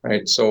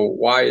 right? So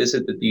why is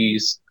it that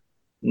these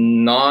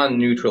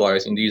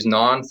non-neutralizing, these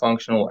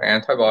non-functional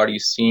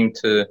antibodies seem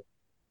to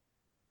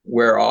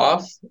wear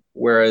off,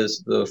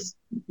 whereas but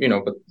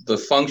the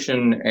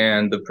function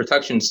and the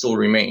protection still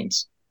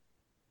remains?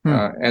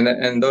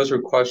 And those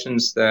are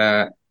questions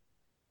that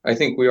I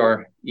think we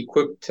are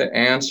equipped to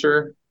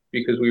answer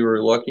because we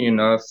were lucky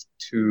enough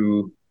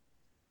to,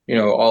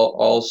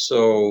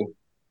 also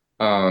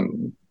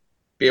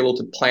be able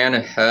to plan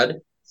ahead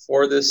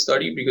for this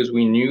study because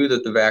we knew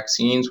that the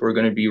vaccines were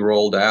going to be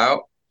rolled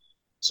out.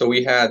 So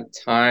we had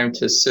time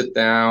to sit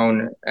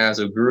down as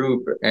a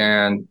group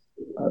and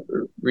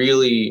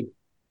really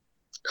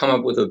come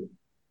up with a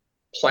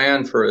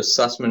plan for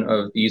assessment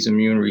of these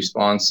immune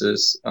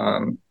responses.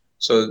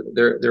 So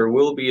there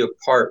will be a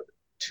part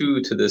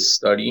 2 to this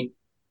study,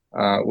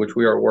 which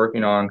we are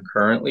working on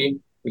currently.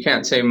 We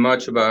can't say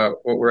much about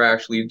what we're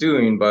actually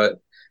doing, but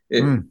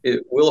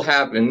it will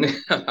happen.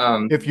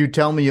 If you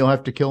tell me, you'll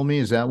have to kill me.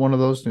 Is that one of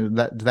those,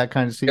 that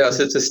kind of secret? Yes,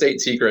 it's a state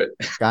secret.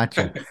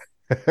 Gotcha.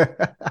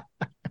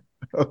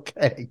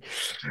 Okay.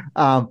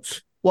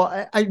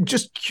 Well, I'm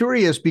just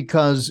curious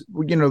because,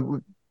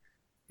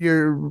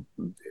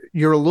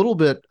 you're a little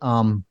bit,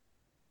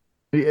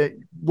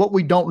 what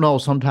we don't know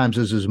sometimes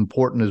is as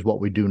important as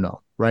what we do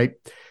know, right?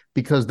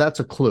 Because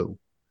that's a clue,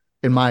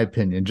 in my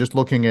opinion, just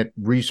looking at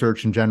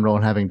research in general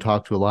and having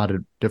talked to a lot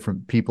of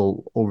different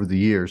people over the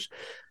years.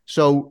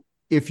 So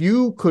if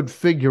you could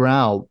figure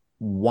out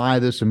why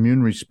this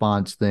immune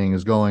response thing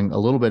is going a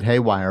little bit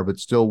haywire, but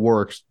still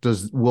works,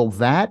 will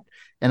that,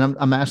 and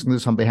I'm asking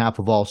this on behalf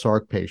of all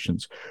SARC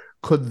patients,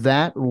 could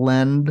that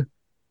lend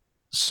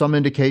some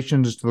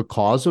indications as to the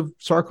cause of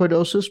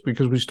sarcoidosis?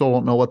 Because we still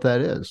don't know what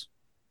that is.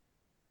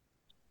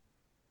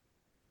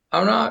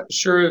 I'm not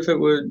sure if it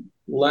would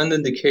lend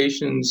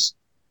indications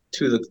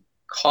to the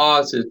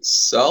cause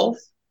itself.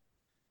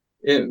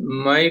 It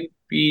might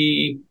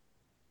be,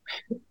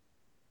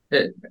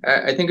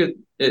 I think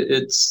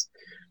it's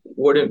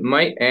what it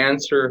might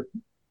answer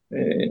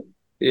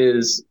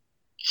is,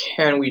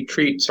 can we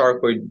treat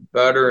sarcoid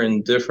better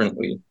and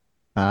differently?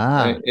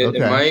 Okay. It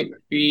might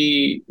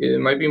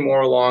be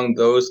more along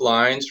those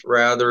lines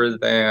rather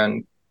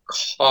than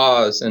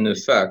cause and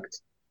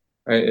effect.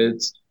 Right?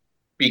 It's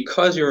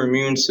because your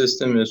immune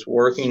system is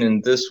working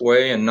in this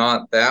way and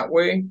not that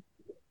way.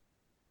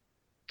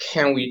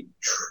 Can we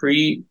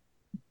treat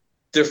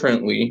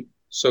differently?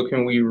 So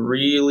can we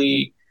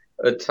really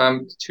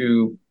attempt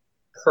to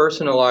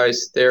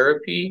personalize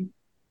therapy,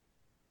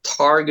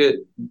 target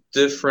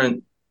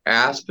different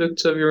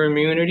aspects of your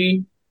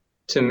immunity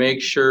to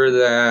make sure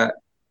that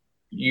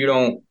you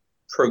don't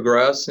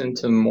progress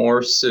into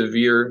more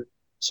severe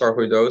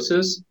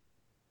sarcoidosis,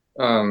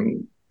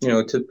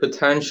 to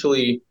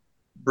potentially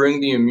bring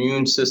the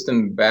immune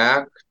system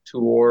back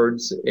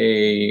towards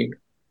a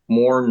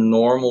more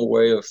normal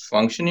way of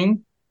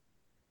functioning.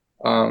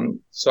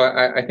 So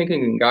I think it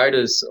can guide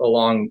us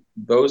along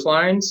those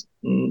lines.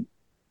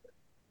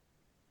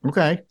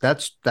 Okay,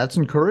 that's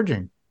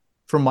encouraging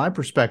from my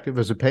perspective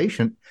as a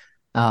patient.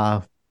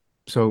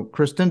 So,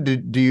 Kristen,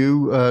 do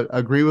you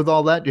agree with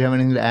all that? Do you have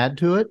anything to add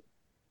to it?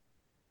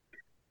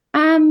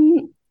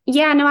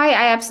 Yeah, no,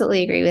 I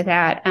absolutely agree with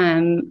that.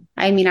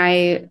 I mean,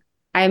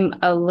 I'm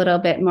a little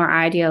bit more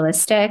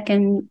idealistic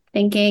in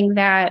thinking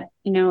that,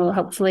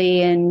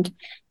 hopefully, and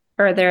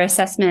further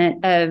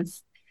assessment of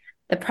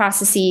the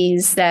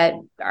processes that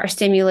are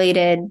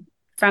stimulated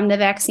from the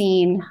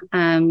vaccine,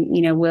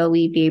 will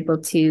we be able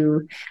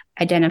to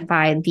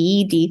identify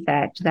the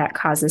defect that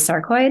causes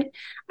sarcoid?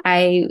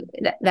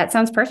 That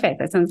sounds perfect.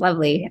 That sounds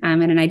lovely.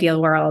 In an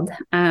ideal world.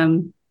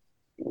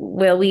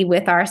 Will we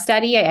with our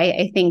study?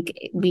 I think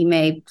we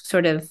may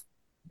sort of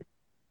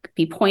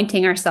be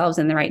pointing ourselves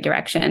in the right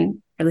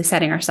direction, really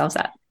setting ourselves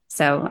up.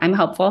 So I'm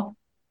hopeful.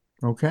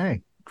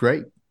 Okay,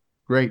 great.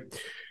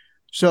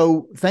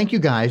 So thank you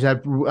guys.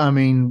 I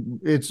mean,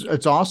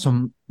 it's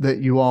awesome that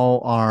you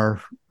all are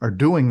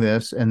doing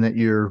this and that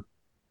you're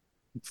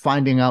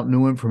finding out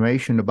new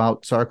information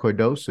about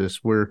sarcoidosis.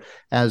 Where,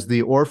 as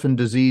the orphan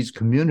disease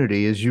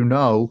community, as you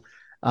know,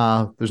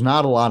 there's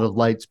not a lot of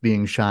lights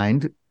being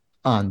shined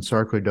on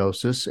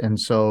sarcoidosis, and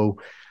so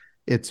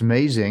it's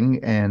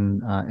amazing,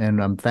 and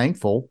I'm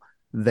thankful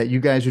that you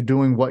guys are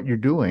doing what you're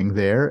doing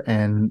there,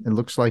 and it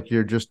looks like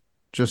you're just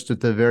at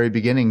the very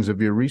beginnings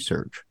of your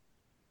research.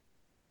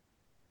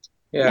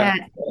 Yeah,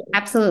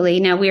 absolutely.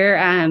 No, we're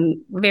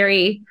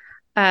very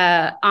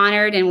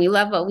honored, and we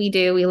love what we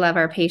do. We love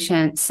our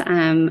patients.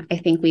 I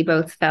think we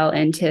both fell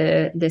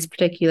into this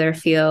particular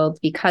field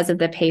because of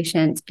the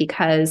patients,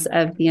 because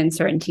of the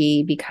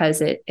uncertainty,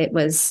 because it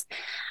was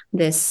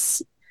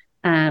this.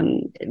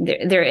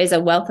 There is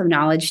a wealth of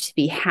knowledge to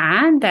be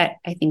had that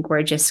I think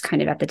we're just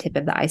kind of at the tip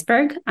of the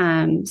iceberg.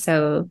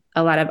 So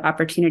a lot of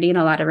opportunity and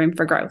a lot of room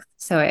for growth.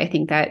 So I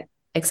think that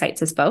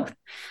excites us both.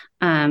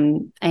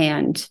 And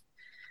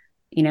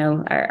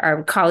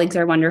our colleagues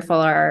are wonderful.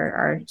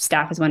 Our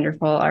staff is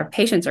wonderful. Our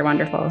patients are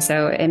wonderful.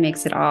 So it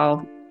makes it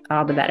all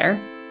the better.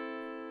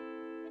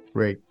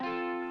 Great.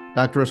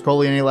 Dr.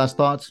 Ascoli, any last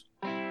thoughts?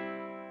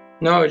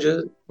 No,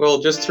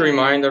 just to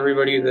remind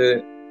everybody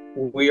that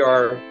we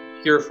are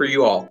here for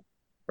you all,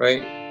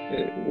 right?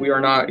 We are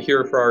not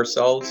here for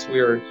ourselves. We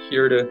are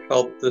here to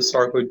help the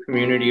sarcoid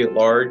community at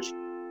large.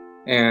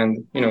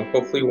 And,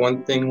 hopefully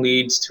one thing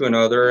leads to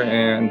another.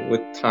 And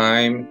with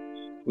time,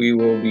 we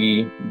will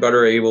be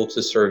better able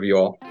to serve you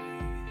all.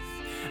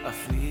 I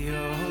feel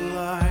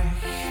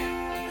like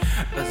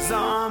a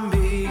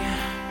zombie,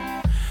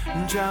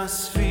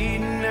 just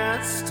feeding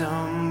and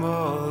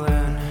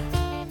stumbling.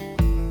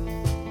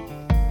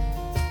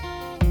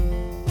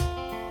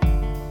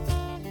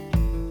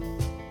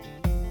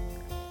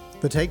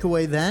 The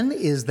takeaway then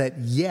is that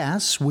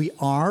yes, we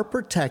are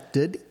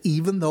protected,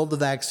 even though the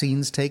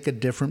vaccines take a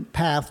different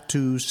path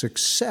to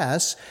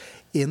success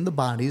in the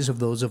bodies of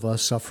those of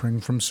us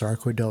suffering from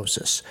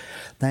sarcoidosis.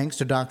 Thanks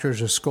to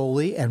Drs.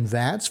 Ascoli and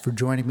Vats for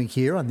joining me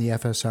here on the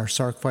FSR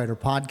SarcFighter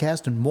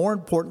podcast, and more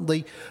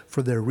importantly,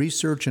 for their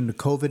research into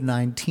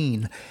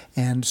COVID-19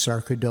 and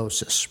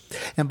sarcoidosis.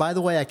 And by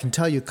the way, I can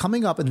tell you,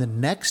 coming up in the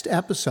next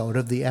episode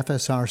of the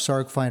FSR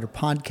SarcFighter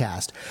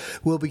podcast,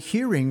 we'll be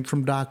hearing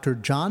from Dr.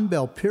 John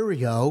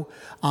Belpirio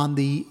on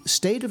the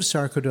state of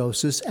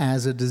sarcoidosis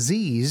as a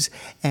disease,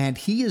 and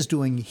he is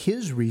doing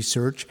his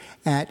research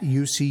at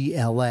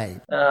UCLA.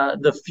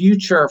 The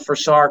future for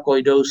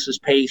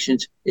sarcoidosis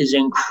patients is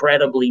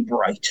incredibly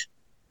bright.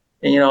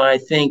 And, I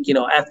think,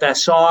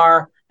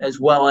 FSR, as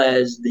well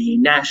as the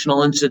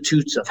National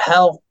Institutes of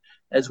Health,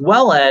 as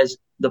well as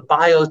the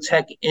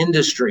biotech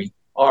industry,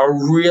 are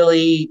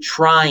really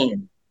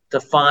trying to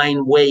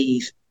find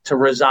ways to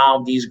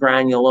resolve these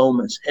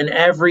granulomas. And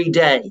every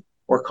day,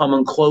 we're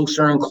coming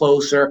closer and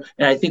closer.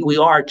 And I think we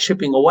are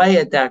chipping away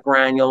at that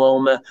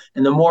granuloma.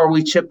 And the more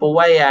we chip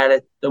away at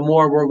it, the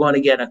more we're going to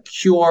get a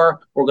cure.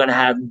 We're going to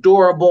have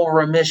durable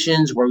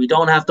remissions where we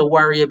don't have to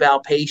worry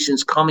about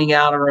patients coming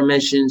out of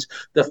remissions.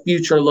 The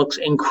future looks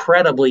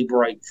incredibly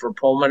bright for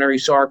pulmonary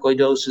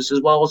sarcoidosis,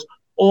 as well as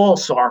all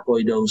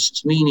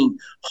sarcoidosis, meaning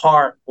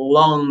heart,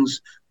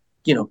 lungs,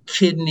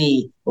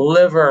 kidney,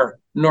 liver,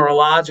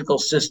 neurological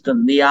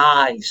system, the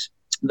eyes,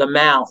 the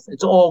mouth.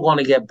 It's all going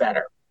to get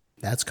better.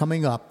 That's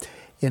coming up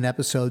in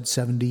episode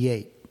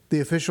 78. The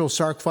official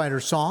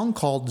Sarkfighter song,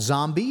 called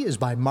Zombie, is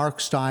by Mark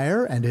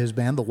Steyer and his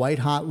band, the White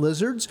Hot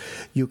Lizards.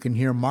 You can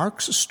hear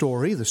Mark's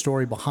story, the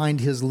story behind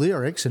his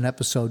lyrics, in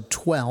episode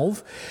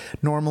 12.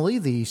 Normally,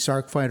 the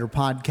Sarkfighter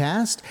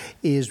podcast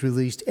is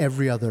released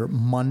every other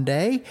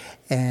Monday,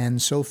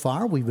 and so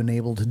far we've been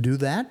able to do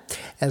that.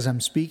 As I'm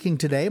speaking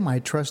today, my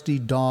trusty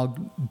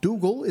dog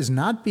Dougal is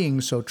not being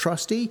so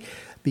trusty,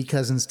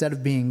 because instead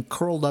of being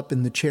curled up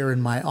in the chair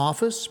in my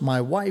office, my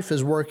wife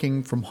is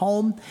working from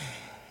home,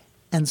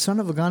 and son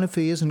of a gun if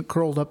he isn't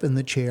curled up in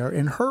the chair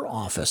in her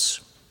office.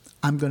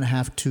 I'm going to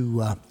have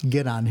to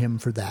get on him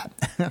for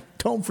that.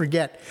 Don't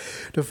forget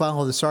to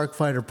follow the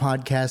Sarkfighter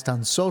podcast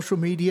on social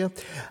media.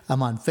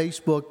 I'm on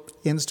Facebook,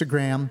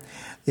 Instagram.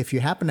 If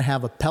you happen to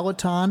have a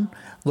Peloton,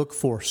 look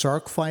for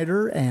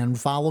Sarkfighter and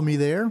follow me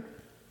there.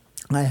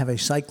 I have a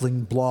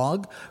cycling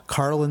blog,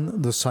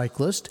 Carlin the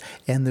Cyclist,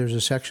 and there's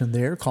a section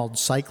there called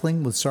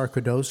Cycling with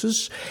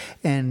Sarcoidosis,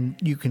 and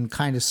you can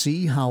kind of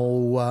see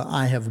how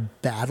I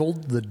have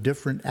battled the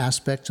different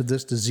aspects of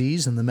this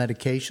disease and the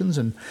medications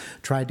and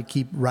tried to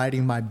keep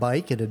riding my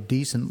bike at a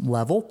decent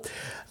level.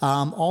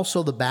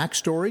 Also, the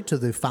backstory to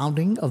the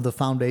founding of the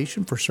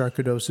Foundation for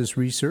Sarcoidosis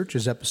Research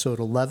is episode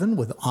 11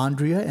 with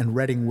Andrea and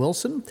Redding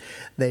Wilson.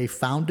 They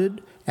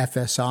founded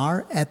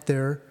FSR at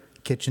their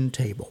kitchen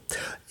table.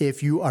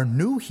 If you are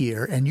new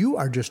here and you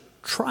are just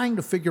trying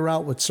to figure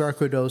out what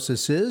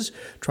sarcoidosis is,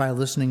 try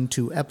listening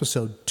to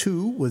episode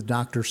 2 with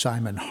Dr.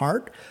 Simon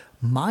Hart.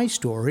 My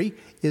story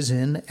is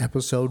in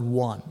episode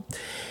 1.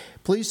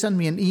 Please send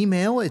me an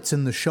email. It's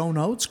in the show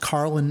notes,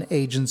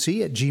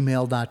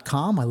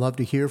 carlinagency@gmail.com. I love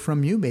to hear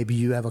from you. Maybe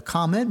you have a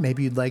comment.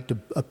 Maybe you'd like to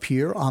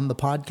appear on the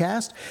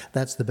podcast.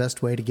 That's the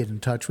best way to get in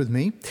touch with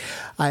me.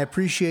 I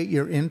appreciate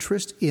your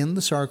interest in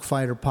the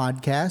Sarkfighter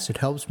podcast. It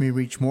helps me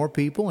reach more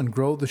people and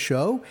grow the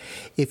show.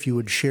 If you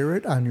would share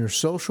it on your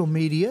social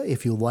media,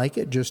 if you like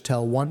it, just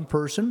tell one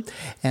person.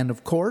 And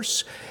of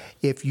course,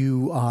 if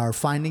you are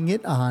finding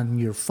it on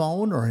your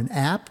phone or an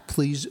app,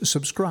 please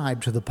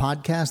subscribe to the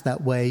podcast.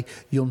 That way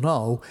you'll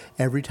know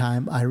every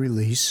time I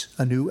release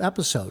a new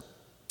episode.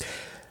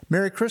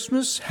 Merry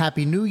Christmas,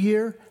 Happy New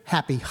Year,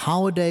 Happy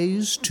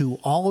Holidays to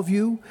all of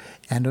you,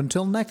 and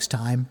until next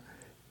time,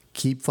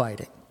 keep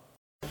fighting.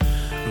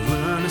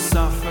 Learn to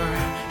suffer,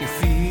 you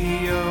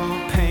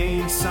feel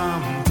pain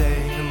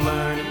someday.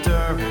 Learn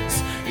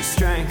endurance, your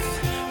strength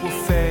will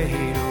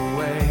fade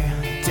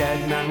away.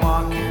 Dead man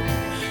walking,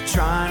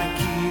 trying to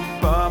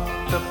keep up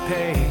the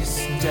pace.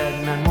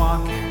 Dead man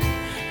walking,